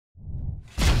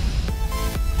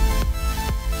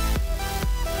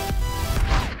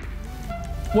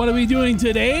What are we doing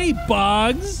today,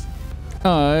 Bugs?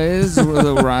 It's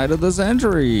the ride of the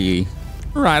century.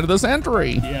 Ride of the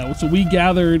century. Yeah, so we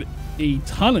gathered a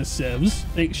ton of civs.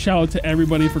 Shout out to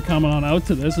everybody for coming on out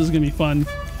to this. This is going to be fun.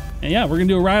 And yeah, we're going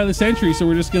to do a ride of the century. So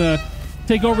we're just going to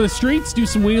take over the streets, do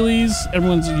some wheelies.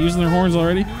 Everyone's using their horns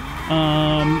already.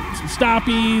 Some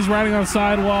stoppies, riding on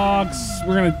sidewalks.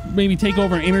 We're going to maybe take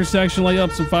over an intersection, light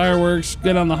up some fireworks,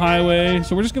 get on the highway.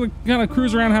 So we're just going to kind of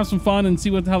cruise around, have some fun, and see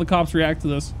how the cops react to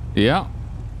this. Yeah.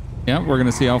 Yeah, we're going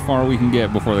to see how far we can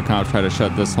get before the cops try to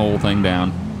shut this whole thing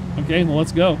down. Okay, well,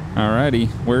 let's go. Alrighty.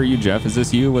 Where are you, Jeff? Is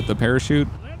this you with the parachute?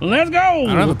 Let's go! I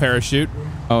don't have a parachute.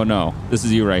 Oh, no. This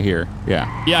is you right here.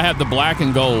 Yeah. Yeah, I have the black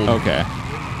and gold. Okay.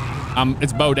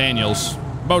 It's Bo Daniels.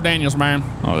 Bo Daniels, man.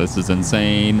 Oh, this is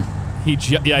insane. He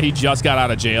just got out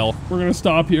of jail. We're gonna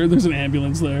stop here. There's an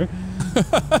ambulance there.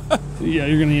 Yeah,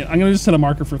 I'm gonna just set a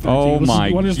marker for 13. Oh my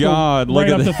God! Look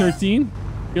at up to 13.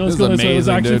 Yeah, let's go this way. Let's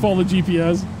actually follow the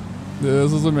GPS.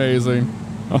 This is amazing.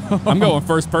 I'm going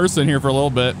first person here for a little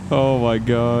bit. Oh my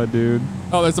God, dude.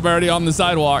 Oh, there's somebody already on the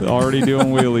sidewalk. Already doing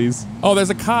wheelies. Oh,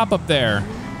 there's a cop up there.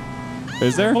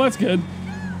 Is there? Well, that's good.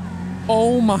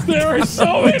 Oh my God. There are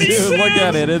so many dude, Sims. look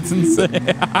at it. It's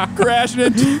insane. Crashing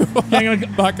into a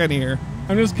buccaneer.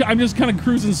 I'm just kind of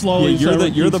cruising slowly. Yeah,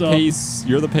 you're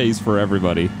the pace for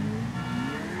everybody.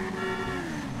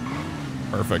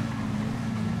 Perfect.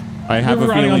 I have we're a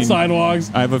riding feeling on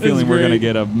sidewalks. I have a feeling we're gonna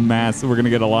get a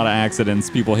lot of accidents,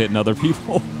 people hitting other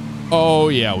people. Oh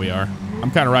yeah, we are.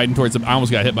 I'm kind of riding towards I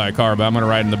almost got hit by a car, but I'm gonna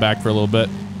ride in the back for a little bit.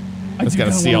 I just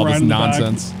gotta see all this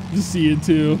nonsense. Just see it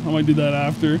too. I might do that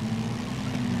after.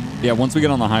 Yeah, once we get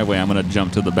on the highway, I'm gonna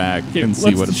jump to the back and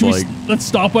see what it's like. Let's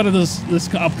stop out of this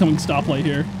upcoming stoplight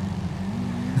here.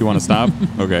 You want to stop?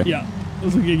 Okay. Yeah.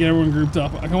 Let's get everyone grouped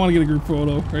up. I want to get a group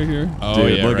photo right here. Oh,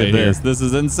 dude, yeah, look at this. This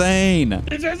is insane.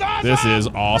 This is awesome. This is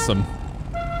awesome.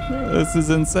 This is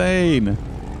insane.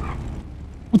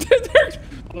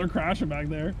 They're crashing back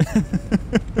there.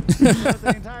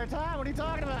 The entire time. What are you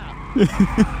talking about?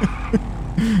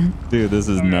 Dude, this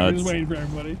is nuts. I'm just waiting for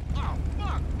everybody. Oh,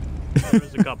 fuck.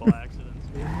 There's a couple accidents.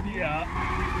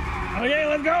 Yeah. Okay,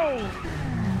 let's go.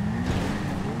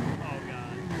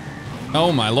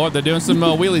 Oh my Lord, they're doing some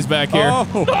wheelies back here.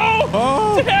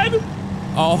 Oh, Ted!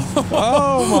 Oh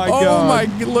my God. Oh my,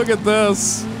 look at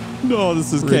this. No,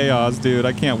 this is chaos, dude.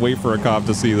 I can't wait for a cop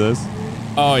to see this.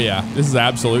 Oh yeah, this is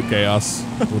absolute chaos.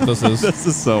 What this is. This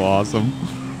is so awesome.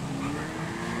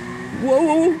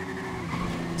 Whoa.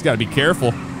 He's got to be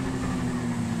careful.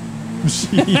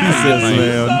 Jesus,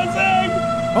 man.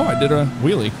 Oh, I did a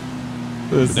wheelie.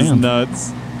 This is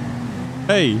nuts.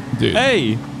 Hey, dude.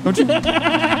 Hey, don't you? Oh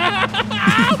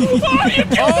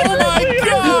my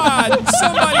God!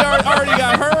 Somebody already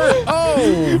got hurt.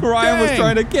 Oh, Ryan was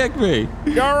trying to kick me.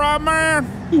 You all right, man?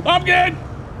 I'm good.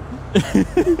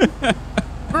 You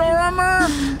all right,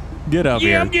 man? Get up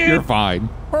here. I'm good. You're fine.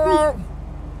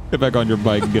 Get back on your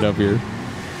bike and get up here.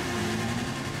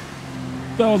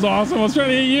 That was awesome. I was trying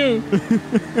to hit you.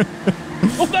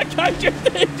 Oh, that guy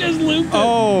just looped it.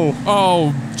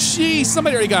 Oh, geez.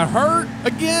 Somebody already got hurt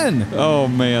again. Oh,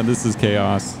 man. This is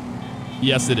chaos.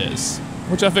 Yes, it is.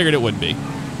 Which I figured it would be.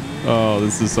 Oh,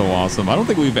 this is so awesome. I don't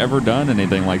think we've ever done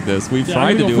anything like this. We've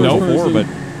tried to do it before, but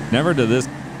never to this,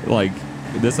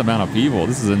 this amount of people.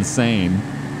 This is insane.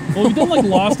 Well, we've done like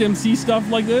Lost MC stuff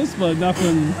like this, but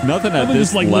nothing at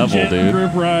this just, level, dude.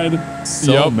 Group ride.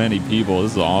 So many people.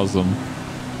 This is awesome.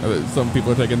 Some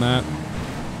people are taking that.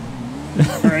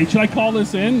 All right, should I call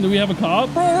this in? Do we have a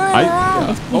cop?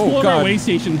 Let's pull over the way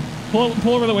station. Pull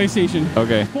over the way station.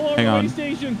 Okay, hang on. The way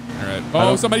station. All right.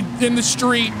 Oh, somebody in the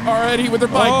street already with their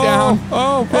bike down.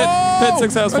 Pit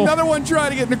successful. Another one trying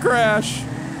to get in a crash.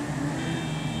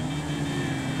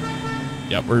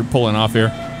 Yep, we're pulling off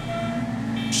here.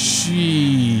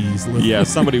 Jeez. Yeah,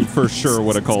 somebody for sure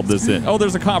would have called this in. Oh,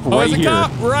 there's a cop right here. There's a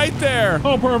cop right there.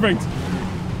 Oh, perfect.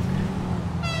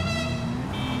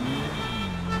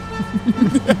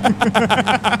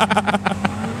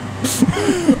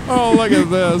 Oh, look at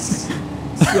this.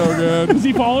 So good. Is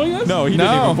he following us? No, he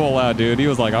didn't even pull out, dude. He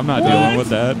was like, I'm not dealing with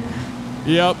that.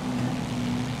 Yep.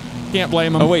 Can't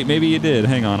blame him. Oh, wait, maybe he did.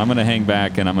 Hang on. I'm going to hang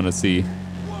back and I'm going to see.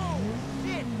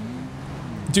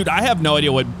 Dude, I have no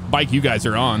idea what bike you guys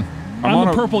are on. I'm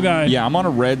the purple guy. Yeah, I'm on a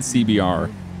red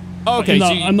CBR. Oh, okay,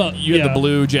 so you have the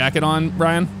blue jacket on,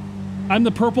 Ryan? I'm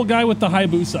the purple guy with the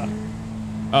Hayabusa.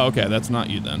 Oh, okay, that's not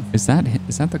you then. Is that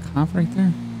the cop right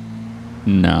there?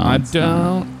 No, I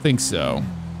don't think so.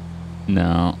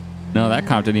 No, that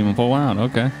cop didn't even pull out.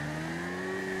 Okay.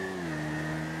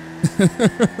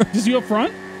 Just you up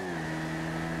front?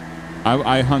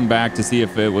 I hung back to see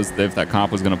if that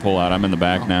cop was gonna pull out. I'm in the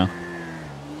back now.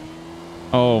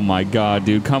 Oh my God,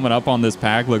 dude. Coming up on this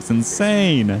pack looks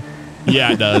insane.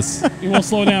 Yeah, it does. We'll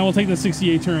slow down. We'll take the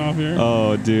 68 turn off here.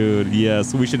 Oh, dude.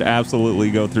 Yes. We should absolutely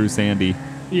go through Sandy.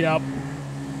 Yep.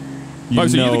 Oh,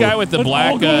 so you're the guy with the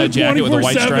black jacket with the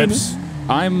white stripes?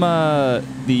 I'm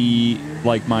the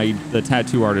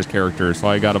tattoo artist character, so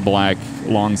I got a black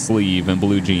long sleeve and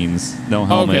blue jeans, no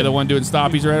helmet. Okay, the one doing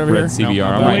stoppies right over here? Red CBR. No,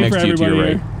 I'm right next to you to your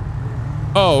right.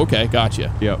 Oh, okay,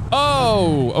 gotcha. Yep.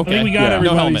 Oh, okay. I think we got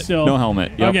everybody no helmet. still. No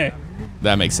helmet. Yep. Okay.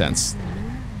 That makes sense.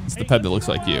 It's the pet that looks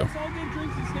like you. Let's all get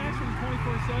drinks and snacks from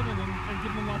 24/7 and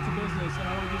give them lots of business. And I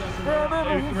want to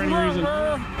do that for any reason.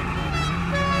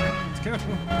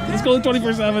 Let's go to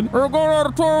 24/7. We're going out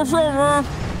of 24/7.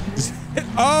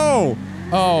 Oh!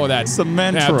 Oh, that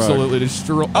cement absolutely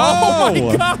destroyed. Oh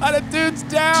my God, that dude's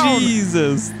down.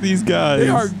 Jesus, these guys. They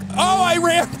are. Oh, I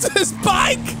rammed his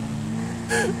bike.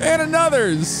 And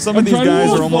another's. Some of these guys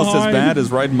are almost as bad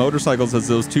as riding motorcycles as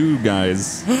those two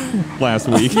guys last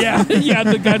week. Yeah,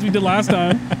 the guys we did last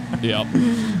time. Yep.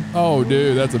 Oh,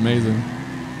 dude, that's amazing.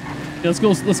 Yeah, let's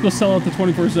go sell out the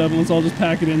 24/7. Let's all just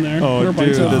pack it in there. Oh,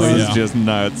 dude, this is just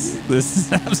nuts. This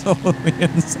is absolutely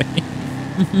insane.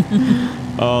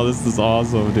 Oh, this is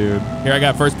awesome, dude. Here, I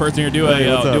got first person here. Do a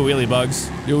wheelie, Bugs.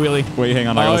 Do a wheelie. Wait, hang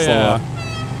on. I gotta slow up.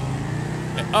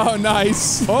 Oh,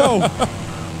 nice. Oh.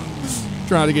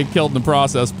 Trying to get killed in the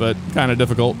process, but kind of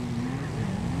difficult.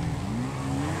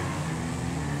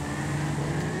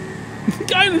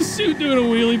 Guy in a suit doing a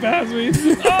wheelie past me.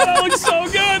 Oh, that looks so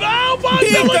good. Oh,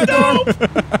 Bugs, that looks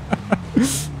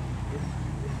dope.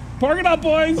 Park it up,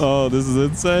 boys. Oh, this is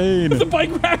insane. The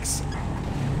bike racks.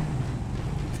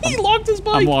 He locked his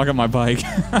bike. I'm locking my bike.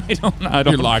 I don't.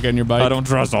 You're locking your bike? I don't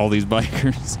trust all these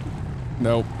bikers.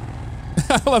 Nope.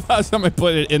 I love how somebody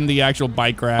put it in the actual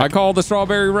bike rack. I call the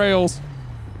strawberry rails.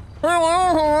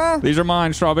 These are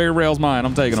mine. Strawberry rails mine.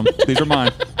 I'm taking them. These are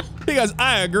mine. He goes,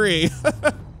 I agree.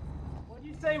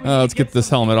 Let's get this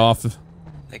helmet off.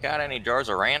 They got any jars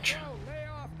of ranch?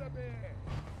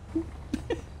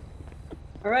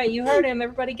 All right, you heard him.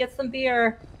 Everybody get some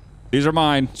beer. These are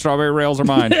mine. Strawberry rails are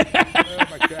mine.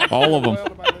 All of them.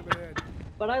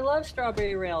 But I love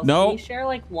strawberry rails. Nope. Can you share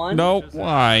like one? Nope.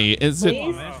 Why? Is it?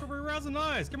 Please? Strawberry rails are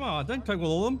nice. Come on, don't take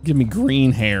all of them. Give me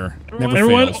green hair. Never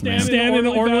Everyone fails, man. stand in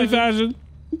an orderly fashion.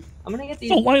 I'm gonna get these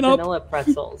So line up. vanilla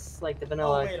pretzels, like the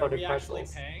vanilla coated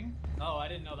pretzels. Paying? Oh, I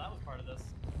didn't know that was part of this.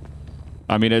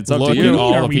 I mean, it's up Look to you. at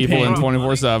all Are the we people in paying?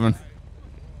 24/7.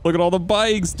 Look at all the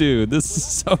bikes, dude. This is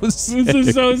so sick. This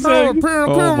is so sick.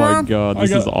 Oh my God,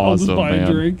 this is I'll just awesome, buy a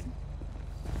man. drink.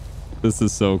 This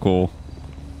is so cool.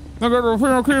 Just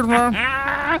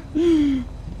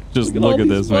look at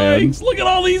this, man. Bikes. Look at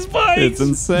all these bikes. It's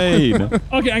insane.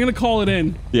 Okay, I'm gonna call it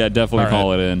in. Yeah, definitely All right.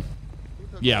 call it in.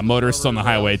 Yeah, motorists on the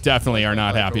highway definitely are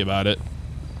not happy about it.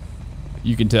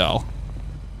 You can tell.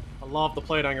 I love the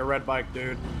plate on your red bike,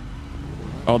 dude.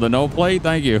 Oh, the no plate?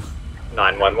 Thank you.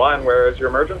 911, where is your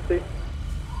emergency?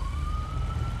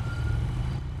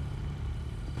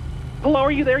 Hello,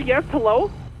 are you there? Yes, hello?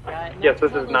 Yes,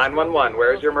 this is 911.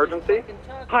 Where is your emergency?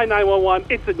 Hi, 911.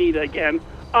 It's Anita again.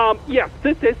 Yes,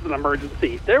 this is an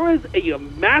emergency. There was a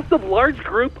massive, large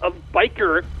group of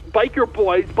biker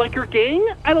boys, biker gang?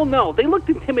 I don't know. They looked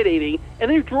intimidating,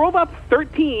 and they drove up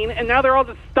 13, and now they're all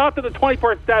just stopped at the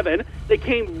 24/7. They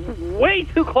came way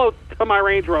too close to my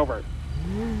Range Rover.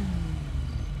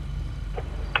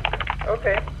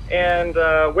 Okay. And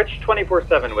which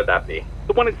 24/7 would that be?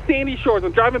 The one at Sandy Shores.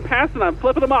 I'm driving past, and I'm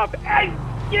flipping them off. Hey,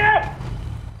 yeah!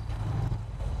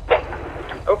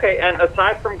 Okay, and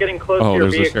aside from getting close to your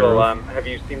vehicle, have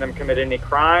you seen them commit any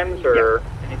crimes or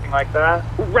anything like that?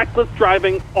 Reckless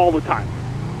driving all the time.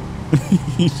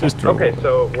 He's just drove. Okay,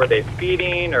 so were they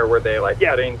speeding or were they like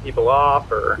cutting people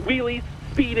off or? Wheelies,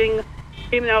 speeding,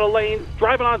 in and out of lanes,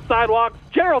 driving on sidewalks,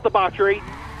 general debauchery.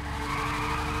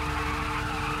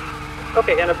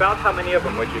 Okay, and about how many of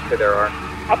them would you say there are?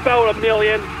 About 1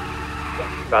 million.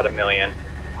 About 1 million.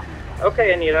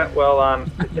 Okay, Anita. Well,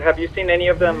 have you seen any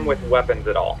of them with weapons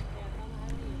at all?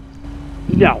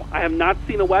 No, I have not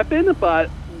seen a weapon, but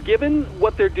given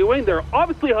what they're doing, they're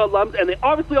obviously hoodlums, and they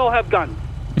obviously all have guns.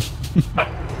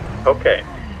 Okay.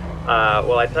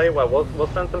 Well, I tell you what, we'll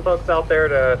send some folks out there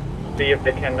to see if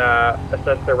they can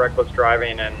assess their reckless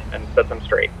driving and set them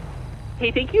straight.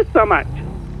 Hey, thank you so much.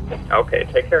 Okay,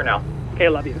 take care now. Okay,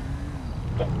 love you.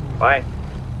 Bye.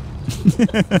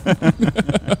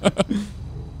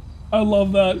 I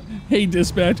love that. Hey,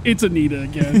 dispatch, it's Anita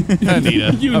again.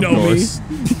 Anita, you of know course.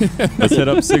 me. Let's hit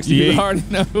up 68. You already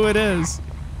know who it is.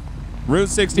 Route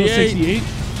 68. 68.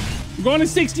 We're going to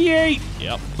 68.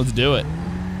 Yep, let's do it.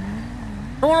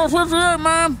 68,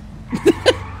 man.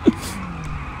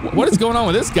 What is going on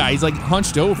with this guy? He's like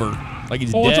hunched over, like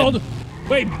he's dead.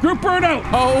 Wait, group burnout.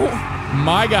 Oh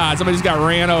my God! Somebody just got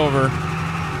ran over.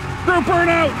 Group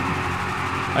burnout.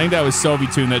 I think that was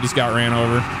Sovietune that just got ran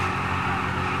over.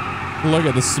 Look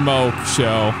at the smoke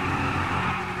show.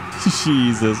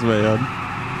 Jesus, man.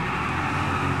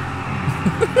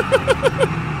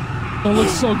 That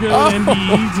looks so good in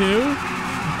NBE too.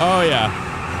 Oh yeah.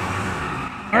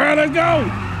 All right, let's go.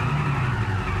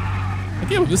 I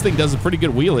can't. This thing does a pretty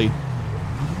good wheelie.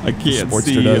 I can't Sportster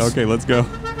see. does. Okay, let's go.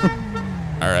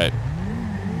 All right.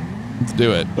 Let's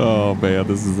do it. Oh man,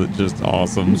 this is just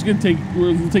awesome. I'm just gonna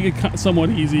we're gonna take it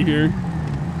somewhat easy here.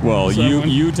 Well,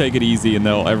 you take it easy, and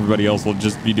everybody else will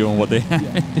just be doing what they have.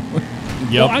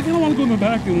 Yep. Well, I kind of want to go in the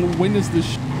back and witness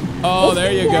this. Oh,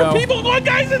 there you go. People going,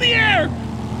 guys in the air.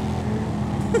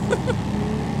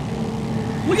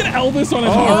 Look at Elvis on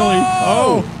his Harley.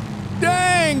 Oh,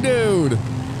 dang, dude.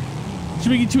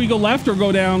 Should we go left or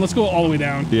go down? Let's go all the way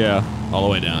down. Yeah, all the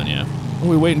way down. Yeah. What are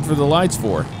we waiting for the lights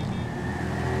for?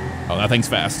 Oh, that thing's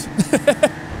fast.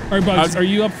 All right, Bugs, are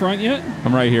you up front yet?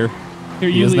 I'm right here. Here,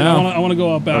 you lead. I want to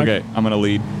go up back. Okay, I'm gonna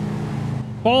lead.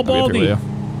 Baldy.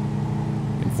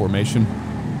 In formation.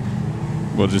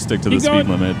 We'll just stick to the speed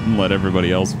limit and let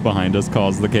everybody else behind us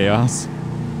cause the chaos.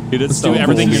 Dude, it's do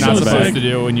everything cool. you're not supposed to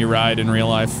do when you ride in real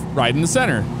life. Ride in the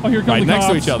center. Oh, here come Ride the next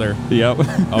cops. to each other. Yep.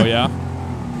 Oh yeah.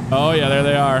 Oh yeah, there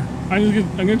they are. I'm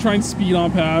gonna try and speed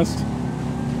on past.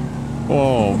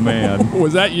 Oh man.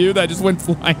 Was that you that just went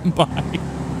flying by?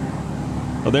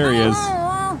 Oh, there he is.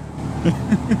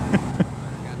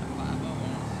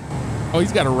 Oh,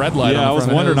 he's got a red light. Yeah, I was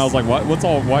wondering. I was like, what?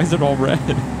 Why is it all red?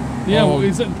 Yeah,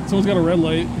 someone's got a red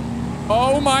light.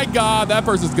 Oh my God, that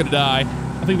person's gonna die.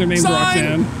 I think their name's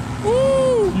Roxanne.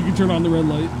 Woo! You can turn on the red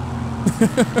light.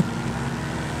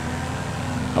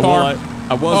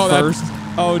 I was first.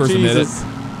 Oh Jesus.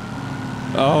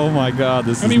 Oh my God,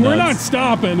 this is nuts. We're not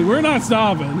stopping. We're not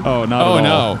stopping. Oh, not at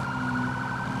all. No.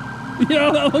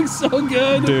 Yeah, that looks so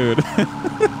good. Dude.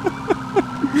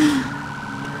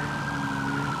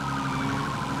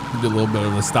 Do a little bit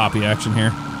of the stoppy action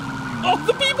here. Oh,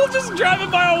 the people just driving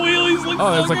by on wheelies. Look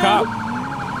there's so a good. cop.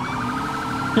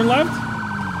 Turn left.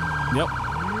 Yep.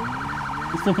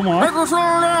 Let's flip them off. Hey, slow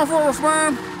down for us,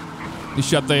 man. You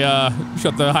shut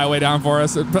the highway down for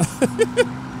us. I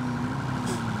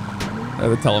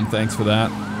had to tell him thanks for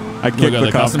that. I kicked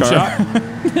the custom shop.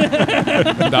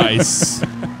 Nice.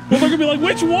 Well, they're gonna be like,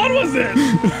 which one was it?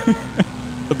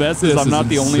 The best is I'm not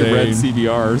the only red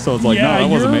CBR, so it's like, no, that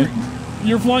wasn't me.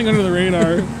 You're flying under the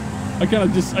radar.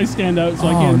 I stand out, so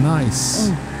I can't. Oh, nice.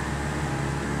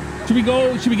 Should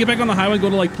we get back on the highway and go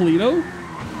to like Toledo?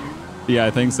 Yeah,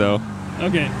 I think so.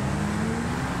 Okay.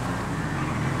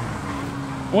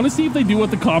 I want to see if they do what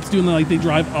the cops do and they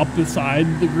drive up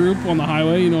beside the group on the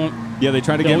highway. You know. Yeah, they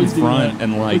try to get in front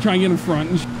and they try and get in front.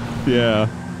 And yeah.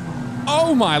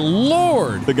 Oh my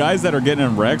Lord! The guys that are getting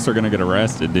in wrecks are gonna get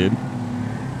arrested, dude.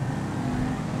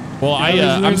 Well,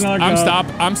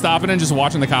 I'm stopping and just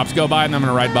watching the cops go by, and I'm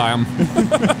gonna ride by them.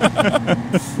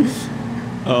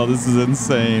 Oh, this is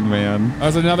insane, man.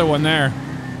 There's another one there.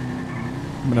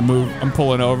 I'm gonna move. I'm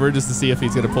pulling over just to see if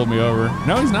he's gonna pull me over.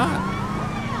 No, he's not.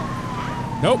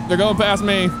 Nope, they're going past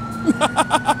me.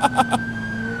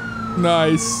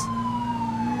 Nice.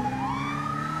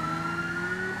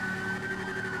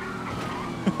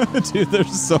 Dude, they're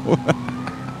so...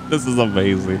 This is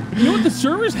amazing. You know what? The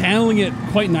server's handling it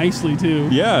quite nicely, too.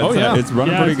 Yeah, it's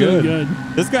running pretty good. Good.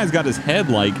 This guy's got his head,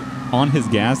 on his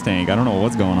gas tank. I don't know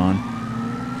what's going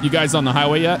on. You guys on the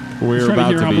highway yet? We're about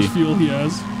to be. How much fuel he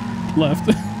has left.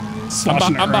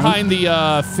 I'm behind the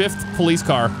 5th police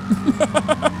car.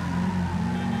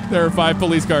 There are 5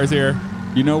 police cars here.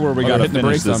 You know where we gotta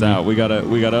finish this out? We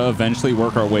gotta eventually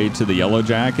work our way to the Yellow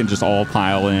Jack and just all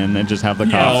pile in and just have the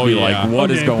cops be like,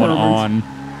 "What is going on?"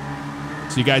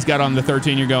 So you guys got on the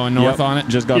 13. You're going north on it.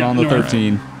 Just got on the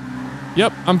 13. Right.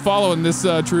 Yep, I'm following this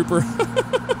trooper.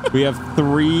 We have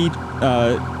 3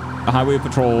 highway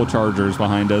patrol Chargers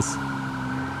behind us.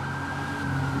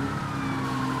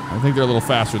 I think they're a little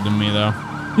faster than me, though.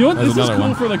 You know what? This is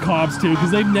cool for the cops, too,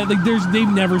 because they've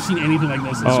never seen anything like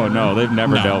this. Oh, no. They've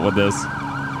never dealt with this.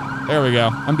 There we go.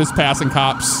 I'm just passing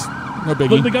cops. No biggie.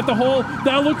 Look, they got the whole...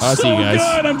 That looks so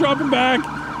good. I'm dropping back.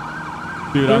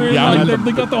 Dude,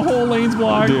 they got the whole lanes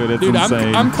blocked. Dude, it's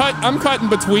insane. I'm cutting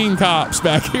between cops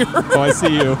back here. Oh, I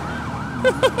see you.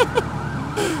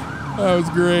 That was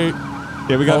great.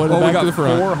 Yeah, we got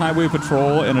 4 highway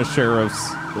patrol and a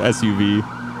sheriff's SUV.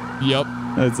 Yep.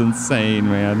 That's insane,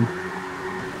 man.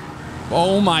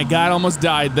 Oh my God, almost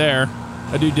died there.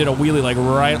 That dude did a wheelie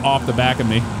right off the back of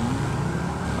me.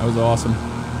 That was awesome.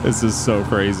 This is so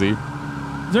crazy.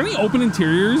 Is there any open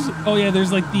interiors? Oh yeah,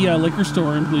 there's like the liquor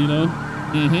store in Toledo.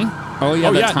 Mm-hmm. Oh yeah,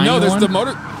 oh yeah. No, there's one?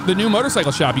 the new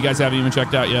motorcycle shop you guys haven't even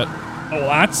checked out yet. Oh,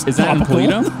 that's Is that in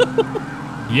Toledo?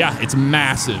 Yeah, it's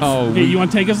massive. Oh, hey, you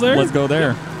want to take us there? Let's go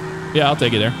there. Yeah, I'll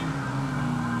take you there.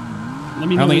 Let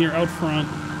me know when you're out front.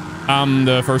 I'm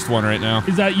the first one right now.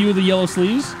 Is that you with the yellow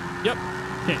sleeves? Yep.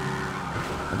 Okay.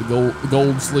 The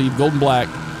gold sleeve, gold and black,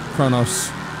 Chronos.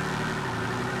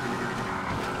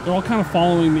 They're all kind of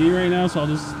following me right now, so I'll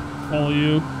just follow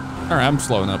you. All right, I'm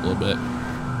slowing up a little bit.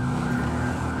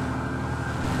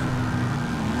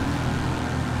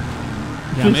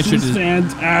 Yeah, this is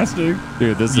fantastic.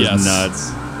 Dude, this is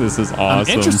nuts. This is awesome. I'm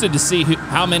interested to see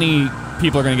how many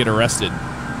people are going to get arrested.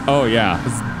 Oh, yeah.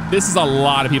 This is a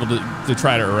lot of people to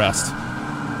try to arrest.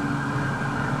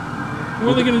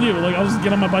 What are they going to do? Like, I'll just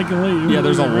get on my bike and leave. Yeah,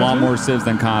 there's a lot more civs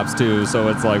than cops, too. So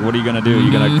it's like, what are you going to do?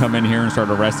 You going to come in here and start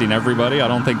arresting everybody? I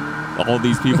don't think all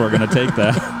these people are going to take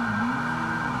that.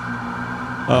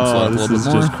 Oh, this is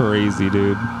just crazy,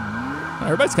 dude.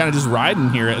 Everybody's kind of just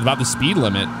riding here at about the speed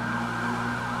limit.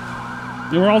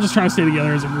 Yeah, we're all just trying to stay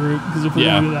together as a group, because if we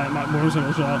want to do that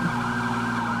motorcycle shop.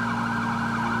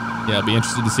 Yeah, I'll be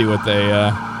interested to see what they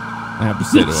have to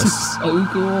say to us. This is so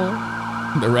cool.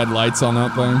 The red lights on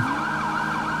that thing.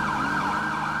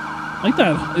 I like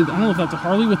that. I don't know if that's a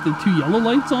Harley with the 2 yellow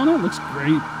lights on it. Looks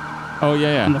great. Oh,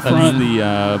 yeah. In the front.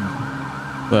 That's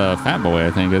the Fat Boy,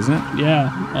 I think, isn't it?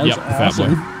 Yeah. Yep, the Fat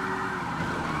Boy.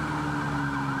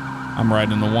 I'm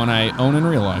riding the one I own in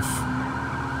real life.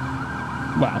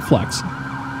 Wow, flex.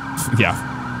 Yeah.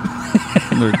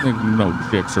 There's no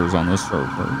Gixxers on this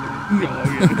server. No,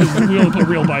 yeah, because we only put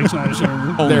real bikes on the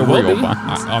server. There will be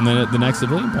on the next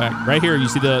civilian pack. Right here, you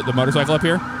see the motorcycle up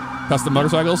here? Custom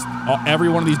motorcycles? Every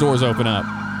one of these doors open up.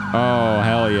 Oh,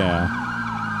 hell yeah.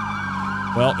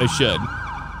 Well, they should.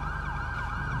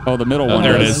 Oh, the middle one.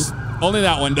 There it is. Only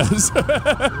that one does.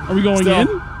 Are we going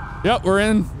in? Yep, we're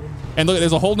in. And look,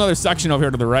 there's a whole nother section over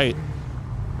here to the right.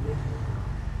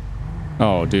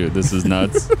 Oh, dude, this is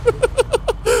nuts.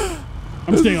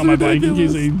 I'm staying on my bike in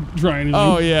case they try anything.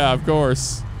 Oh, yeah, of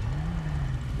course.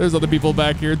 There's other people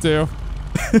back here, too.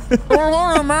 Hold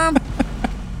on, man.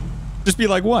 Just be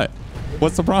like, what?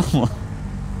 What's the problem?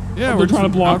 Yeah, we're trying to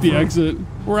block the exit.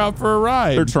 We're out for a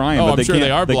ride. They're trying, but I'm sure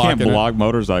they are blocking can't block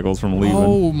motorcycles from leaving.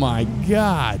 Oh, my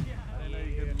God.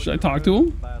 Should I talk to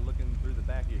him?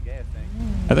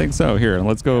 I think so. Here,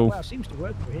 let's go. Well, it seems to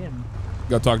work for him.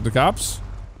 Go talk to the cops?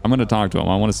 I'm going to talk to him.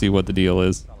 I want to see what the deal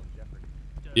is.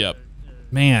 Yep.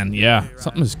 Man, yeah.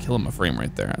 Something is killing my frame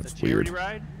right there. That's weird.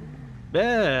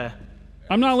 Yeah.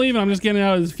 I'm not leaving. I'm just getting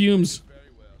out of his fumes.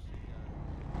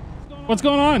 What's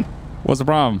going on? What's the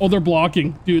problem? Oh, they're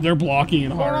blocking. Dude, they're blocking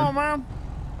it hard. Hold on, man.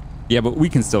 Yeah, but we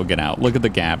can still get out. Look at the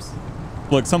gaps.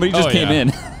 Look, somebody just came in.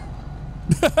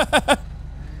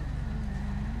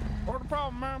 What's the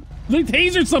problem, man? They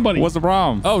tasered somebody. What's the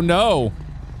problem? Oh, no.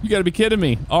 You got to be kidding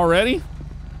me. Already?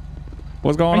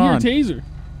 What's going I hear on? a taser.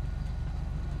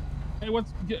 Hey,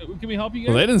 can we help you guys?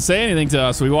 Well, they didn't say anything to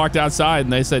us. We walked outside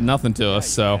and they said nothing to us,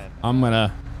 so I'm going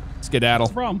to skedaddle.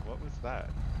 What's the problem? What was that?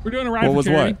 We're doing a ride for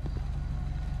charity.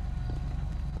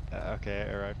 Okay,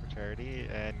 a ride for charity,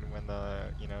 and when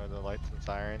the lights and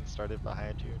sirens started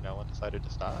behind you, no one decided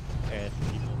to stop, and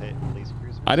people hit police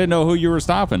cruisers. I didn't know who you were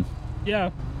stopping.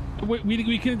 Yeah.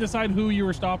 We couldn't decide who you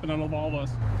were stopping out of all of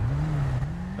us.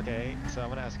 Okay, so I'm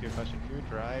gonna ask you a question. Who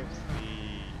drives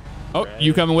the Oh,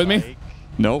 you coming with me? bike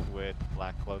Nope. with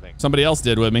black clothing? Somebody else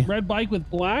did with me. Red bike with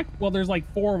black? Well, there's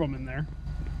like 4 of them in there.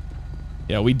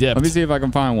 Yeah, we dipped. Let me see if I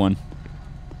can find one.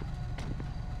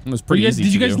 It was pretty easy.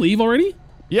 Did you guys leave already?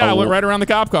 Yeah, I went right around the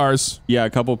cop cars. Yeah, a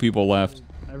couple people left.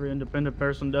 Every independent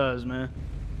person does, man.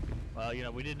 Well,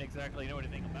 we didn't exactly know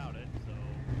anything about it, so.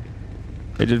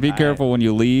 Hey, just be careful when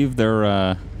you leave.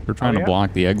 They're trying to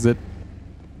block the exit.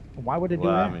 Why would it do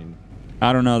that?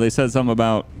 I don't know. They said something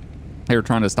about they were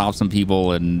trying to stop some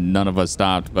people and none of us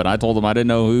stopped. But I told them I didn't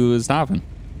know who was stopping.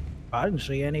 I didn't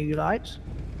see any lights.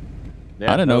 I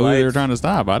didn't know who they were trying to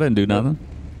stop. I didn't do nothing.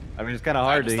 I mean, it's kind of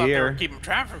hard to hear. They were keeping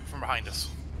traffic from behind us.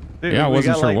 Dude, yeah, I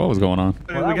wasn't sure what was going on.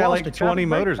 We got like 20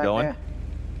 motors going.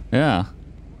 Yeah.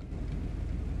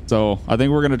 So I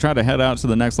think we're going to try to head out to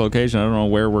the next location. I don't know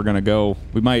where we're going to go.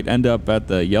 We might end up at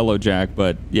the Yellow Jack,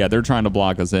 but yeah, they're trying to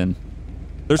block us in.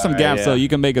 There's some gaps, so you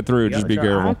can make it through. Just be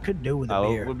careful. I could do with a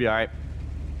beer. We'll be all right.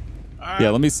 Yeah,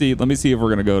 let me see if we're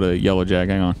going to go to Yellow Jack.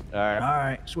 Hang on. All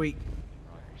right, sweet.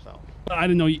 I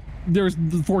didn't know. There's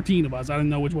 14 of us. I didn't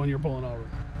know which one you're pulling over.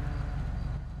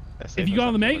 If you got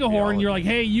on the mega horn and you're like,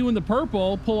 hey, you in the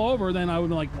purple, pull over, then I would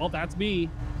be like, well, that's me.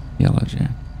 Yellow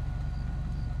Jack.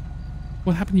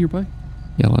 What happened to your bike?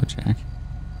 Yellow Jack.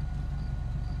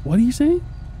 What are you saying?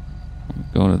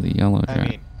 Go to the yellow jack. I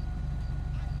mean,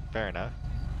 fair enough.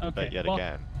 Okay. But yet well,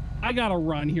 again. I gotta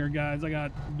run here, guys. I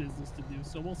got business to do.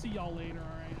 So we'll see y'all later. All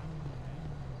right.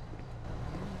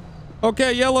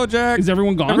 Okay, yellow jack. Is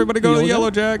everyone gone? Everybody go to the yellow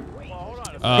jack.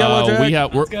 Yellow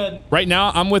jack. We're right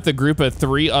now. I'm with a group of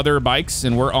 3 other bikes,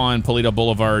 and we're on Polito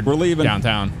Boulevard. We're leaving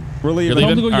downtown. We're leaving. You're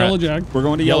leaving? Go All yellow right. jack. We're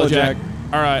going to yellow jack.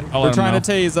 All right. They're trying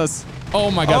to tase us. Oh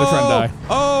my God! They're trying to die.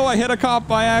 Oh, I hit a cop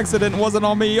by accident. It wasn't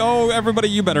on me. Oh, everybody,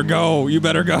 you better go. You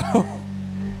better go.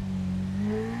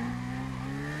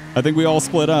 I think we all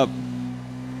split up.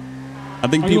 I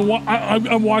think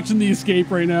I'm watching the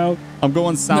escape right now. I'm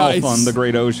going south on the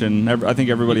Great Ocean. I think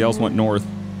everybody else went north.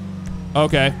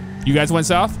 Okay. You guys went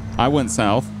south? I went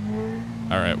south.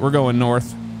 All right. We're going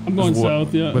north. I'm going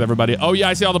south, yeah. With everybody. Oh, yeah.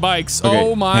 I see all the bikes. Okay,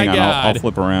 Oh, my hang on, God. I'll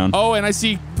flip around. Oh, and I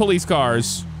see police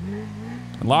cars.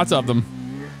 Lots of them.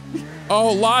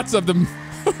 Oh, lots of them.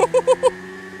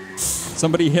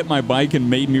 Somebody hit my bike and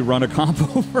made me run a cop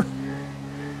over.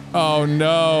 Oh,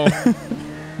 no.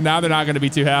 Now they're not going to be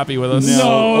too happy with us.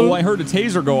 No. Oh, I heard a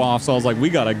taser go off, so I was like, we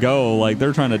got to go. Like,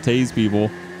 they're trying to tase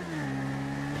people.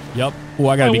 Yep. Oh,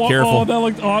 I got to be careful. Oh, that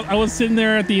looked odd. I was sitting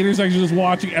there at the intersection just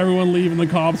watching everyone leave and the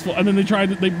cops. And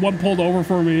then one pulled over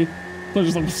for me. So I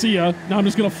was just like, see ya. Now I'm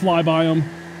just going to fly by them.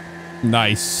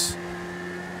 Nice.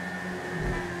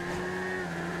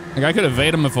 Like, I could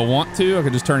evade them if I want to. I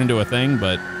could just turn into a thing,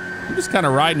 but I'm just kind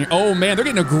of riding here. Oh, man, they're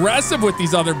getting aggressive with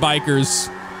these other bikers.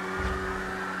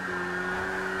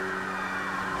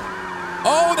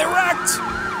 Oh, they wrecked.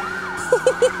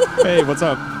 Hey, what's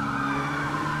up?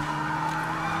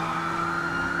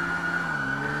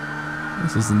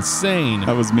 This is insane.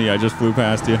 That was me. I just flew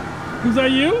past you. Was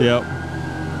that you? Yep.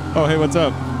 Oh, hey, what's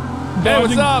up? Hey,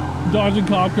 what's up? Dodging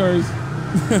cop cars.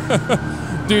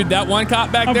 Dude, that one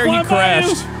cop back there, he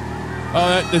crashed.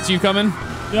 Oh, that's you coming?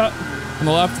 Yeah. On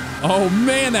the left? Oh,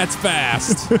 man, that's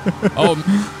fast. Oh.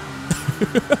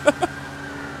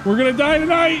 We're going to die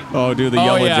tonight. Oh, dude, the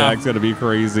yellow jack's going to be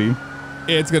crazy.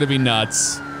 It's going to be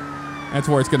nuts. That's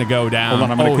where it's going to go down.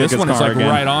 Hold on, I'm going to kick this his one is car like again.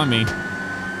 right on me.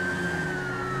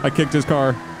 I kicked his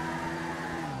car.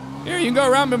 Here, you can go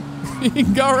around him. You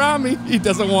can go around me. He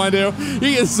doesn't want to.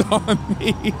 He is on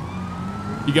me.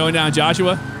 You going down,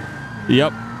 Joshua?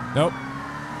 Yep. Nope.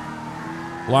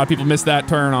 A lot of people missed that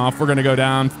turn off. We're going to go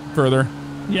down further.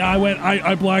 Yeah,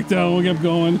 I blacked out. We kept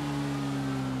going.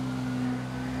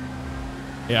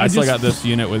 Yeah, I still got this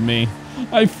unit with me.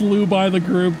 I flew by the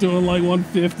group doing like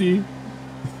 150.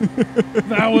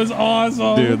 That was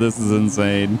awesome. Dude, this is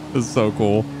insane. This is so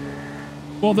cool.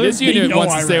 Well, this unit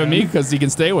wants to stay with me because he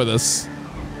can stay with us.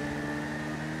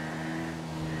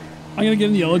 I'm going to get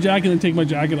in the yellow jacket and then take my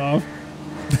jacket off.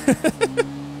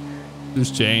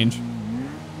 Just change.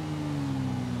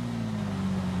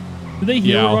 Did they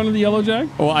hear run in the yellow jack?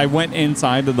 Well, I went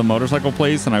inside to the motorcycle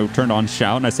place and I turned on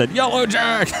shout and I said, yellow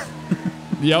jack.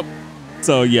 Yep.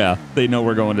 So yeah, they know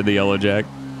we're going to the yellow jack.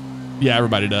 Yeah,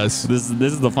 everybody does. This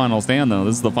is the final stand though.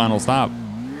 This is the final stop.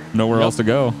 Nowhere else to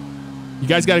go. You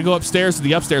guys got to go upstairs to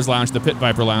the upstairs lounge, the Pit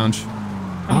Viper lounge.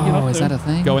 Oh, is that a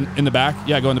thing? Go in the back.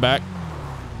 Yeah, go in the back.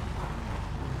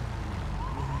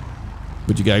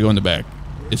 But you got to go in the back.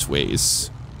 This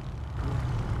ways.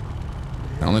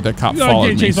 I don't let that cop follow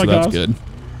me, so that's good.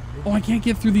 Oh, I can't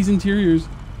get through these interiors.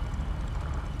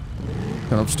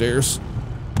 Come upstairs.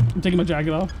 I'm taking my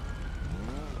jacket off.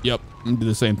 Yep, I'm gonna do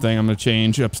the same thing. I'm gonna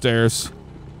change upstairs.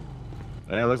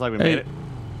 Yeah, it looks like we made it.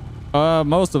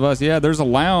 Most of us, yeah. There's a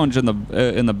lounge in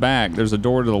the back. There's a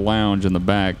door to the lounge in the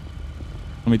back.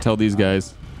 Let me tell these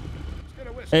guys.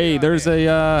 Hey, there's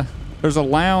a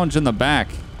lounge in the back.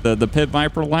 The Pit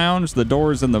Viper lounge. The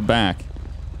door's in the back.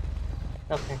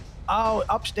 Okay. Oh,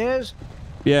 upstairs?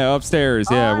 Yeah, upstairs.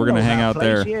 Yeah, we're gonna hang out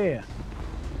there. Yeah.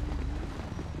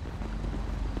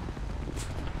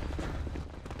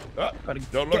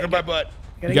 Don't look at my butt.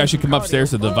 You guys should come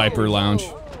upstairs to the Viper lounge.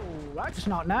 That's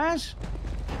not nice.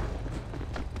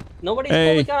 Nobody's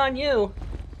Hey. pulling on you.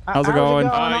 How's it going?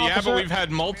 Yeah, but we've had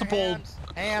multiple.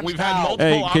 We've had multiple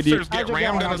Hey, could you- officers get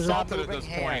rammed and assaulted at this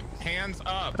point. Hands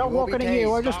up. Don't walk in here.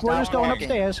 We're just going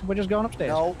upstairs. We're just going upstairs.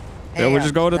 No. Yeah, we're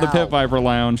just going to the Pit Viper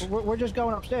lounge. We're just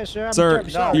going upstairs, sir.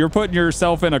 Sir, you're putting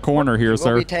yourself in a corner here,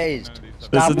 sir. tased.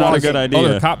 This is not a good idea. Oh,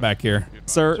 there's a cop back here.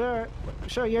 Sir,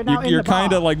 Sir, you're now in you're the bar.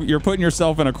 kind of like you're putting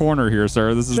yourself in a corner here,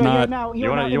 sir. This is Sir, not. You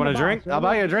want a drink? I'll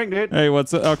buy you a drink, dude. Hey,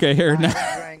 what's okay here now?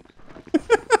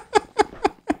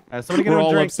 Somebody get We're a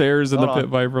all drink. upstairs in the Hold on. Pit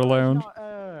Viper lounge.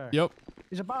 Yep.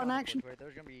 Is a bar in action? Where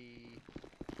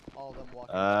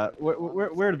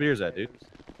are the beers at, dude?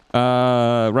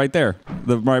 Right there,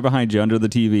 right behind you, under the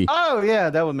TV. Oh yeah,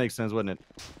 that would make sense, wouldn't it?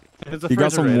 It's a You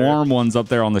got some refrigerator. warm ones up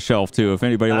there on the shelf too. If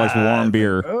anybody likes warm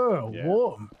beer. Oh,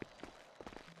 warm.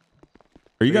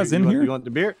 Are you guys in here? You want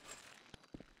the beer?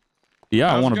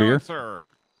 Yeah, I want a beer. Sir?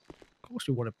 Of course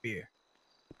you want a beer.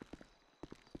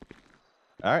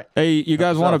 All right. Hey, you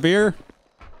guys want a beer?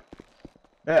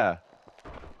 Yeah.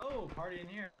 Oh, party in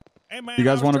here. Hey man, You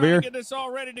guys I was want a trying beer? to get this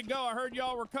all ready to go. I heard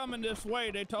y'all were coming this way.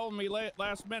 They told me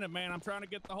last minute, man. I'm trying to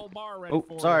get the whole bar ready Oh,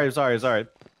 for sorry. you.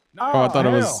 Oh, I thought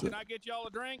it was. Can I get y'all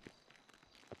a drink?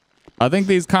 I think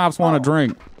these cops want a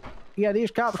drink. Yeah,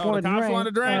 these cops Oh, want the a cops drink. want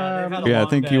a drink? Yeah, I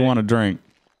think you want a drink.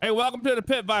 Hey, welcome to the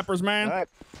Pit Vipers, man. All right.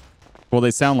 Well,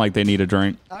 they sound like they need a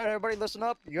drink. All right, everybody, listen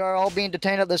up. You are all being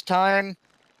detained at this time.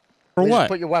 For Please what?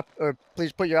 Put your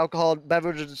please put your alcohol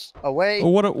beverages away.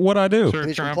 Well, what I do? Sir,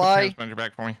 Please can I have comply. the transmitter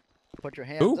back for me? Put your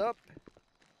hands Ooh. up.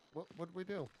 What did we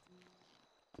do?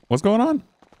 What's going on?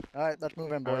 All right, let's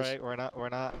move in, All boys. right, we're not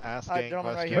asking All right,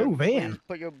 gentlemen, right questions. here. Move in. Please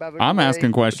put your beverages I'm away.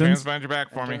 asking questions. Transmitter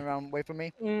back for me. Turn around, wait for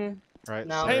me. Right.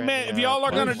 No. Hey sir, man, and, if y'all are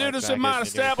please, gonna do this can in I my get you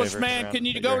to do me a favor? establishment, can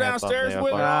you Put go your hands on downstairs the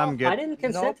with me? button. I'm good. I didn't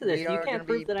consent Nope, to this. we You are can't gonna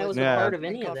prove be that I was a Yeah. part of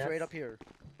any of handcuffs this. right up here.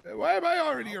 Why am I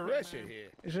already arrested here?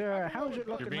 Is how's it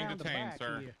looking You're being around the detained, back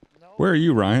sir. here? Where are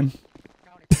you, Ryan?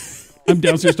 I'm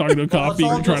downstairs talking to a cop,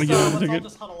 even trying to get him a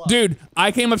ticket. Dude,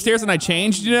 I came upstairs and I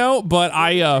changed, but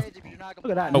I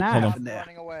Look at that Oh, knife hold on. in there.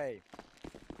 Running away.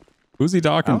 Who's he I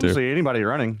talking don't to? see anybody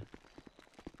running.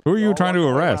 Who are you Don't trying to walk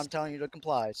away when I'm arrest? telling you to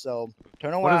comply. So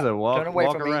turn away. What is it? Turn Walk away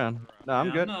walk from me. around. No,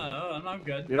 I'm good. I'm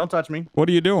good. You don't touch me. What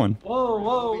are you doing? Whoa,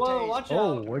 whoa, whoa! Watch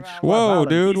Oh, out! which Whoa,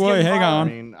 dude. He's Wait, getting hang violent. on.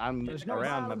 I mean, I'm There's no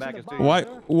around. My violence back in is the to bar, you. What?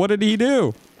 sir. What did he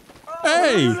do?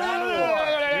 Hey! Do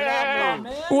not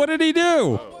move. What did he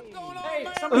do? Hey,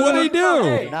 What did he do?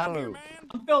 Hey, Do not move.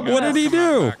 I'm filming What did he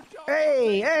do?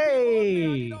 Hey,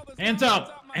 hey! Hands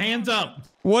up! Hands up!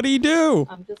 What did he do?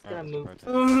 I'm just gonna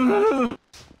move.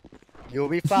 You'll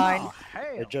be fine. Oh,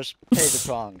 hell. Just pay the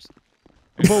prongs.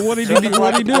 But what did he do?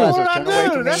 What did he do? Turn away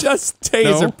from me. just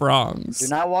taser No. prongs. Do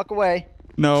not walk away.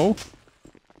 No.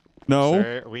 No.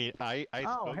 Sir, I Oh,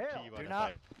 spoke to hell. you Do on a not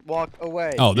bike. walk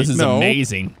away. Oh, this is No.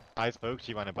 amazing. I spoke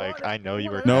to you on a bike. I know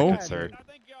you were No. connected, sir.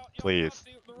 Please,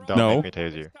 don't No. make me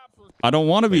tase you. I don't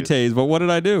want to be Please. tased, but what did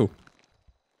I do?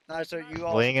 No, sir, you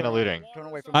all Fleeing and eluding. Turn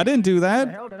away from me. I didn't do What the that.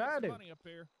 hell did I do?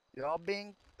 You're all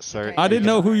being. Sir, I we didn't can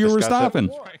know who you were discuss it. stopping.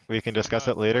 We can discuss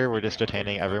it later. We're just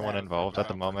detaining everyone involved at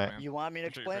the moment. You want me to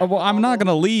explain? Oh, well, I'm not going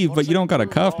to leave, but you don't got to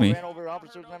cuff me. Ran over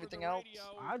officers and everything else.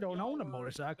 I don't own a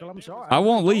motorcycle. I'm sorry. I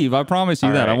won't leave. I promise you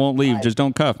All that. I right. won't leave. Just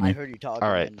don't cuff I me. heard you talking.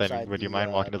 All right, inside then would you the,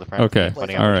 mind walking to the front? Okay,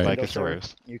 Pointing all out right. which bike is Sir,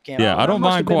 yours. You can't. Yeah, I don't must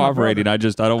mind have been my cooperating. brother.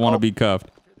 I don't want to Oh. be cuffed.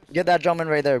 Get that gentleman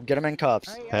right there. Get him in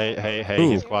cuffs. Hey, Who?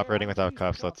 he's cooperating without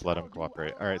cuffs. Let's let him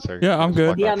cooperate. All right, sir. Yeah, I'm just good.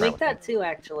 walk Yeah, back make front. that too,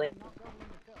 actually.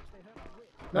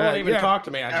 No one even talked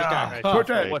to me. I just got Put cuffed.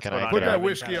 that- What's going on? Put that Dad?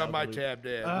 whiskey on my tab,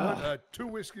 Dad. 2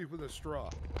 whiskey with a straw.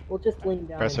 We'll just lean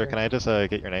down. Professor, here. can I just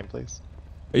get your name, please?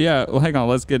 Yeah, well, hang on.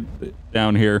 Let's get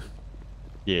down here.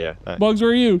 Yeah. Bugs,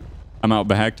 where are you? I'm out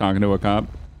back talking to a cop.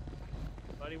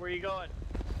 Buddy, where you going?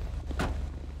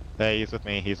 Hey, he's with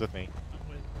me. He's with me.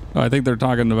 Oh, I think they're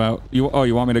talking about you. Oh,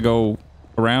 you want me to go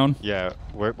around? Yeah.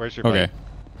 Where's your Okay.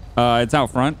 bike? It's out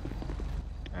front.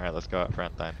 All right, let's go out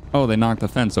front then. Oh, they knocked the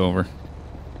fence over.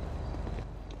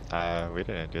 We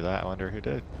didn't do that. I wonder who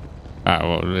did.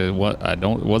 Well,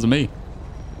 it wasn't me.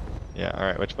 Yeah. All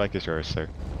right. Which bike is yours, sir?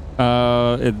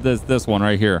 This one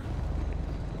right here.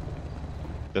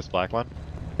 This black one?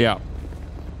 Yeah.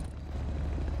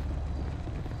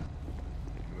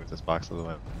 Move this box out of the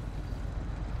way.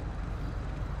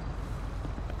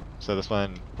 So this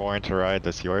one, born to ride,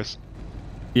 this yours?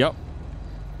 Yep.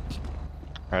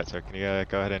 Alright, sir, can you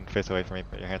go ahead and face away from me,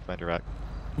 put your hands behind your back?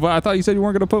 Well, I thought you said you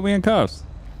weren't going to put me in cuffs.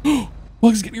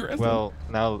 Bugs getting arrested. Well,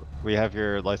 now we have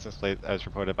your license plate as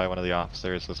reported by one of the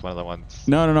officers. This one of the ones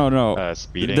No.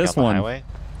 speeding This on the one. highway.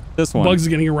 This one. Bugs is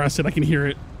getting arrested. I can hear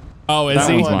it. Oh, is That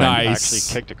he? one's mine. Nice.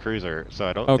 Actually kicked a cruiser, so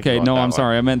I don't Okay, think you no, want I'm that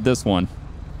sorry. I meant this one.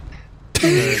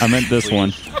 I meant this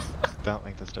one. Don't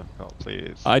make this difficult,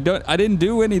 please. I didn't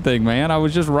do anything, man. I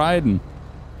was just riding.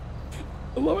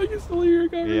 I love I can still hear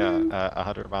it. Yeah,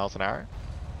 100 miles an hour.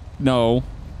 No,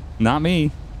 not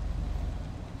me.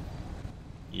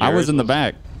 I was Yours in the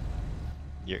back.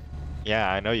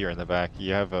 Yeah, I know you're in the back.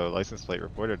 You have a license plate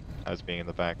reported as being in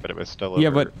the back, but it was still over Yeah,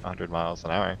 but 100 miles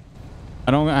an hour.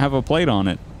 I don't have a plate on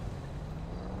it.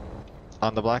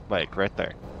 On the black bike, right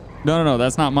there. No,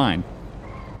 that's not mine.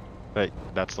 But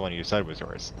that's the one you said was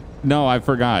yours. No, I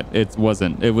forgot. It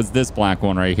wasn't. It was this black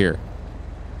one right here.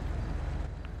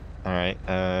 All right.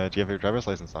 Do you have your driver's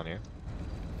license on you?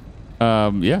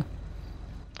 Yeah.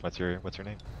 What's your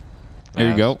name? There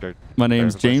you go. My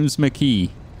name's James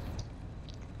McKee.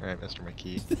 Alright, Mr.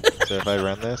 McKee. So if I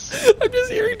run this... I'm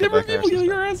just hearing different people getting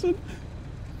harassed.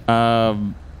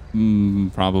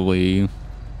 Probably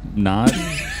not.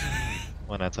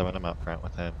 Well, that's when I'm up front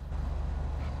with him.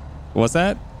 What's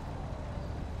that?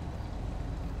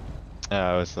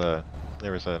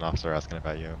 There was an officer asking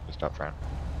about you just up front.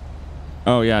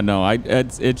 Oh yeah, no,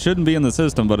 it shouldn't be in the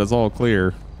system, but it's all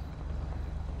clear.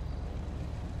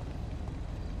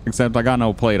 Except I got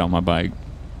no plate on my bike.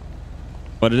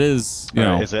 But it is, you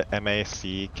know. Is it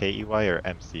M-A-C-K-E-Y or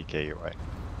M-C-K-E-Y?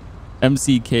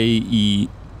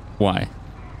 M-C-K-E-Y.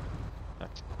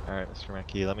 Alright, Mr.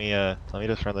 Mackey, let me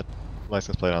just run the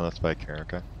license plate on this bike here,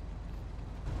 okay?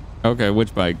 Okay,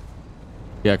 which bike?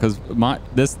 Yeah, because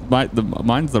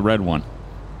mine's the red one.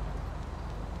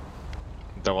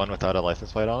 The one without a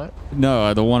license plate on it?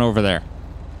 No, the one over there.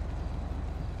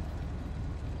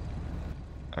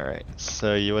 Alright,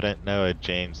 so you wouldn't know a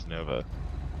James Nova.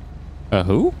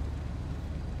 Who?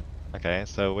 Okay,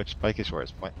 so which bike is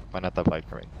yours? Point out that bike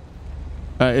for me.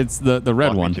 It's the red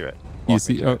Walk one. Me to it. You Walk me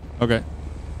see? to it. Okay.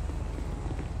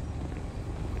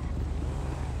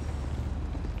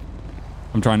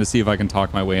 I'm trying to see if I can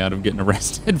talk my way out of getting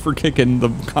arrested for kicking the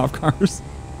cop cars.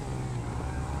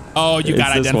 Oh, you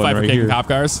got identified for kicking cop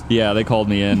cars? Yeah, they called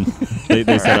me in. They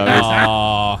said I was.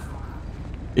 Oh.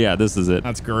 Yeah, this is it.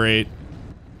 That's great.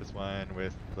 This one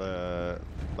with the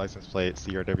license plate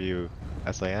CRW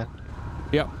SAN?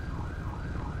 Yep.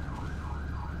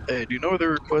 Hey, do you know where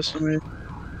they're requesting me?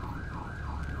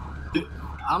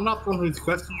 I'm not the one who's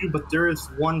requesting you, but there is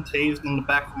one tased in the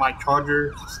back of my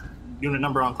Charger. Unit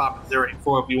number on top of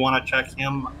 084 if you want to check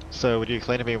him. So would you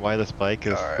explain to me why this bike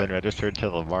has been registered to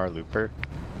Lamar Looper?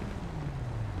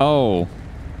 Oh.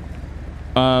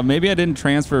 Maybe I didn't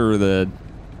transfer the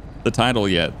title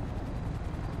yet.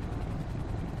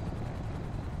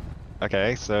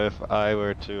 Okay, so if I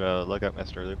were to look up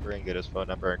Mr. Looper and get his phone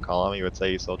number and call him, you would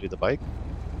say he sold you the bike?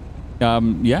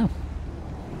 Yeah.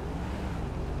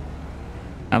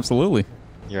 Absolutely.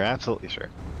 You're absolutely sure?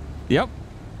 Yep.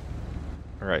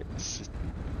 Alright,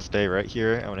 stay right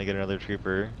here. I'm gonna get another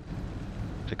trooper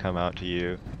to come out to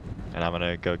you, and I'm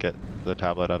gonna go get the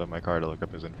tablet out of my car to look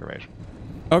up his information.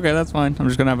 Okay, that's fine. I'm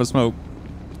just gonna have a smoke.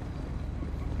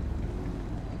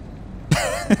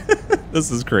 This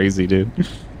is crazy, dude.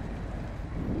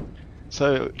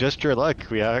 So, just your luck,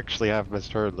 we actually have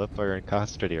Mr. Lipper in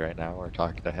custody right now. We're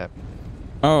talking to him.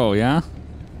 Oh, yeah?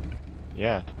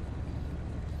 Yeah.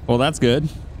 Well, that's good.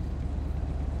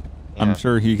 Yeah. I'm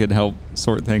sure he could help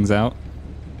sort things out.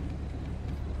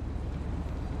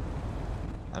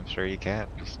 I'm sure you can.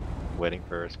 Just waiting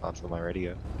for a response on my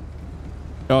radio.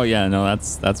 Oh, yeah, no,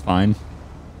 that's fine.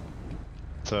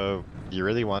 So, you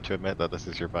really want to admit that this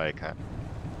is your bike, huh?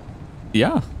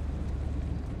 Yeah.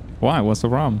 Why? What's the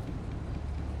problem?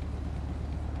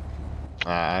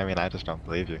 I mean, I just don't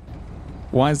believe you.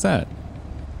 Why is that?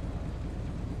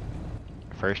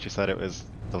 First you said it was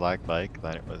the black bike,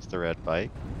 then it was the red bike,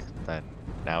 then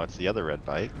now it's the other red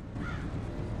bike.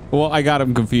 Well, I got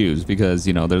them confused because,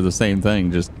 you know, they're the same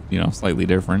thing, just, you know, slightly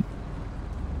different.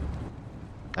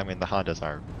 I mean, the Hondas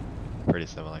are pretty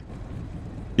similar.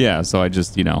 Yeah, so I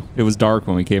just, you know, it was dark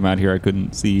when we came out here. I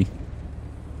couldn't see.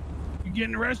 You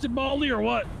getting arrested, Baldy, or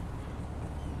what?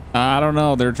 I don't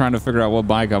know. They're trying to figure out what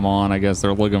bike I'm on. I guess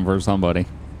they're looking for somebody.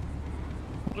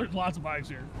 There's lots of bikes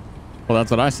here. Well, that's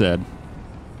what I said.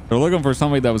 They're looking for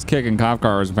somebody that was kicking cop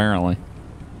cars, apparently.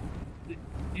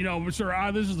 You know,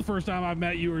 sir, this is the first time I've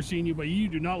met you or seen you, but you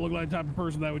do not look like the type of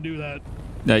person that would do that.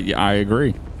 Yeah, I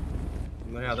agree.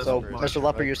 Yeah, so, Mr.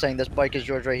 Lepper, you're saying this bike is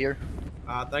yours right here?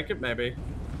 I think it may be.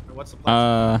 What's the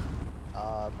place?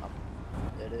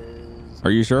 It is...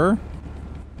 Are you sure?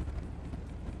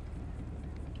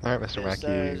 Alright, Mr.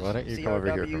 Mackey, why don't you come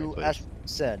over here for me, please?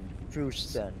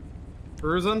 Cruisen.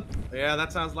 Cruisin'? Yeah,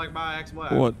 that sounds like my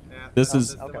ex-wife. What? Yeah, This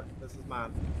is... This is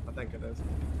mine. I think it is.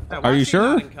 Hey, Are you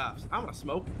sure? I want to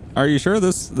smoke. Are you sure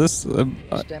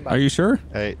are you sure?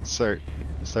 Hey, sir,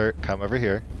 come over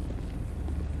here.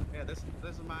 Yeah, this is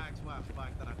my ex-wife's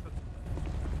bike that I took.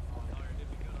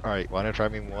 Alright, wanna try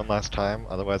me one last time?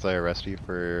 Otherwise I arrest you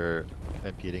for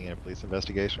impeding in a police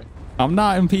investigation. I'm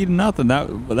not impeding nothing.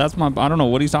 That's my... I don't know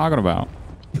what he's talking about.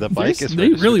 The bike is They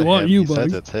really want you, he buddy.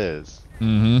 says it's his.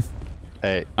 Mm-hmm.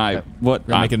 Hey, what?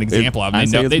 We're making an example of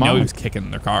them. They know he was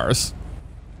kicking their cars.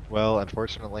 Well,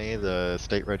 unfortunately, the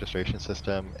state registration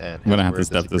system and I'm gonna have to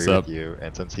his word step this disagree up. with you,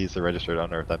 and since he's the registered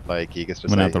owner of that bike, he gets to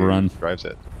I'm gonna say have to who run. drives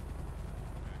it.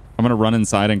 I'm gonna run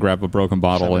inside and grab a broken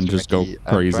bottle So, and Mr. just Mickey,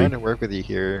 go crazy. I'm trying to work with you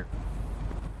here,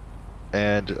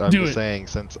 and I'm Do just it. saying,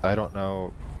 since I don't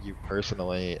know you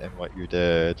personally and what you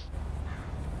did,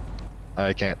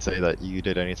 I can't say that you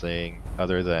did anything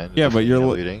other than Yeah, but you're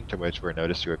alluding to which we're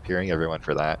noticed to appearing everyone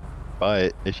for that.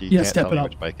 But if you Yeah, can't step tell it me up.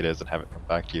 which bike it is and have it come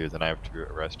back to you, then I have to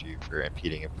arrest you for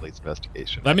impeding a police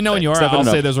investigation. Let me know when you are. Stepping I'll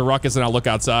it say up. there's a ruckus and I'll look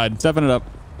outside. Stepping it up.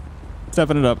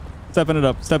 Stepping it up. Stepping it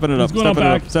up. Stepping it up. What's going on, Stepping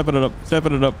it up. back? Stepping it up.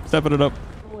 Stepping it up. Stepping it up.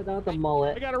 Without the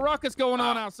mullet. We got a ruckus going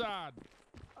on outside.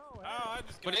 Oh, I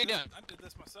just What are you doing? I did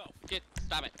this myself.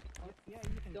 Stop it.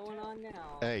 What's going on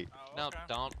now? Hey, No,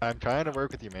 don't. I'm trying to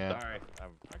work with you, man. Sorry.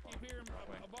 I keep hearing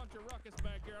a bunch of ruckus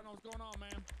back here. I don't know what's going on,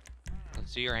 man.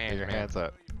 Let's see your Get hands. your man. hands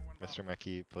up, Mr.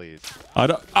 McKee, please. I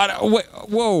don't, wait,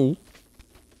 whoa.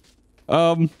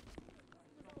 I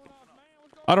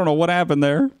don't know what happened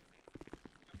there.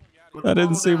 That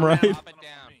didn't seem right. Drop it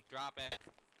down. Drop it.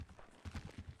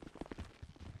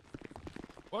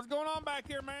 What's going on back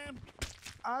here, man?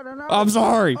 I don't know. I'm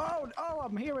sorry. Oh,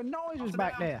 I'm hearing noises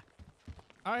back there.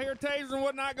 I hear tasers and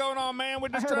whatnot going on, man. We're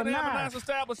just I heard trying to a have a knife. nice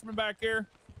establishment back here.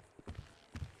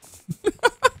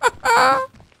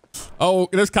 Oh,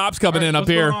 there's cops coming in up What's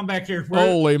here. going on back here?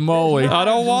 Holy moly. I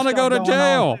don't want to go to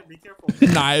jail.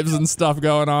 Knives and stuff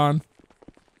going on.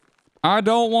 I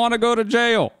don't want to go to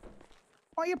jail.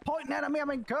 Why are you pointing at me? I'm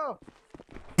in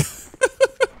cuffs.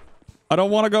 I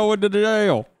don't want to go into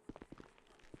jail.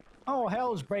 Oh,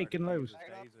 hell's breaking loose.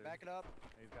 Back it up.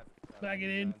 Back it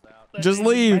in. Just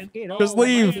leave. Just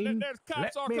leave. There's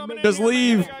cops all coming in Just here, man.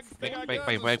 leave. They got Wait, guns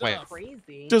wait, and wait, wait. stuff.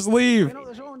 Crazy. Just leave. You know,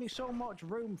 there's only so much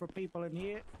room for people in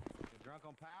here. Drunk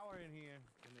on power in here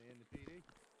in the PD.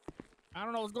 I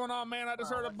don't know what's going on, man. I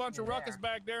just heard a bunch of ruckus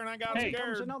back there, and I got Hey,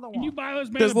 scared. Can you buy this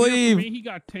man Just a beer leave. for me? He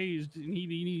got tased and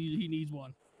he needs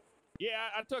one. Yeah,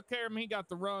 I took care of him. He got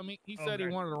the rum. He said he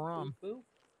Okay. wanted a rum.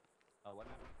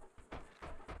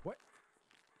 What?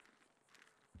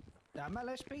 Damn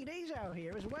LSPD's out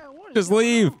here as well. What is Just going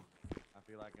leave. on? I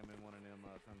feel like I'm in one of them.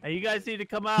 Hey, you guys need to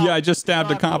come out. Yeah, I just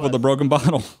stabbed a cop with a broken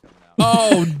bottle.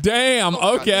 Oh, damn.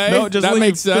 Okay. No, just that leave.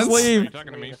 makes sense. Just leave. You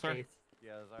talking to me, sir?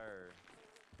 Yes, sir.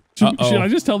 Should I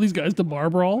just tell these guys to bar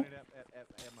brawl?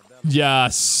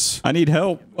 Yes. I need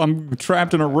help. I'm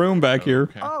trapped in a room back here.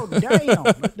 Oh, damn.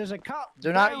 There's a cop.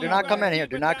 Do not come in here.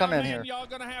 Do not come in here. Y'all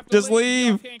gonna have to Just Y'all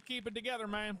leave. can't keep it together,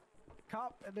 man.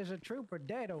 Cop, there's a trooper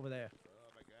dead over there.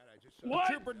 What?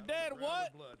 Trooper dead?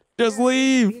 What? Just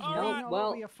leave. He's All laying right. all Well,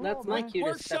 over your floor, that's my man. cue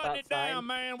We're to step shutting it outside. down,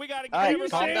 man. We gotta get All right,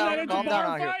 everything calm down. ready. Calm down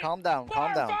out here. Firefight! Calm down.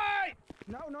 Calm down. Firefight!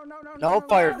 No. No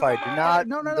firefight. Do not.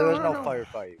 No. There is no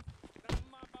firefight.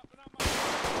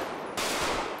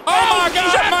 Oh, my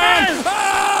God, man.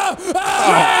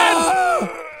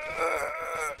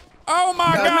 Oh,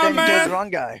 my God, You killed the man. wrong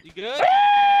guy. You good?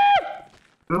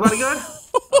 Everybody good?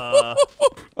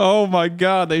 Oh my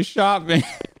God, they shot me.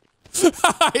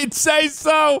 I'd say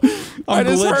so. I I'm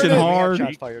just heard glitching it. hard.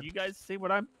 Shots fired. You guys see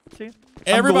what I'm seeing?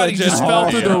 Everybody glitching just fell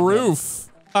hard. through the roof.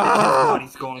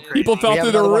 Everybody's going crazy. People We fell have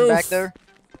through the another one roof. back there.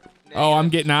 Oh, I'm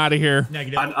getting out of here.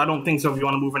 Negative. I don't think so. If you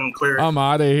want to move in and clear it. I'm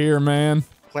out of here, man.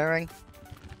 Clearing.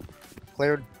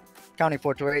 Cleared. County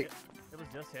 428. It was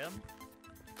just him.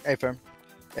 Hey, firm.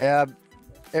 Yeah.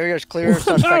 Area's clear.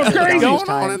 Suspect is crazy. down What's this going on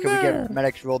time. in Can we there? get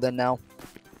medics rolled in now?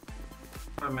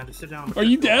 All right, man, just sit down. Are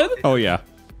you dead? Oh yeah.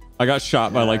 I got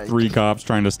shot by like 3 cops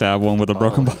trying to stab one with a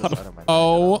broken bottle.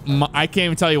 Oh, my, I can't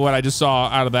even tell you what I just saw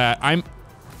out of that. I'm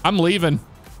leaving.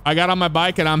 I got on my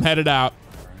bike and I'm headed out.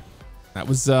 That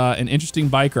was an interesting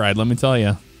bike ride, let me tell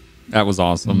you. That was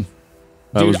awesome.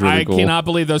 That Dude, was really cool. I cannot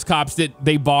believe those cops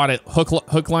they bought it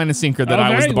hook, line, and sinker that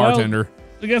I was the Okay, well, bartender.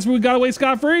 I guess we got away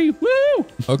scot-free. Woo!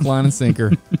 Hook, line, and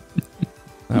sinker.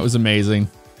 That was amazing.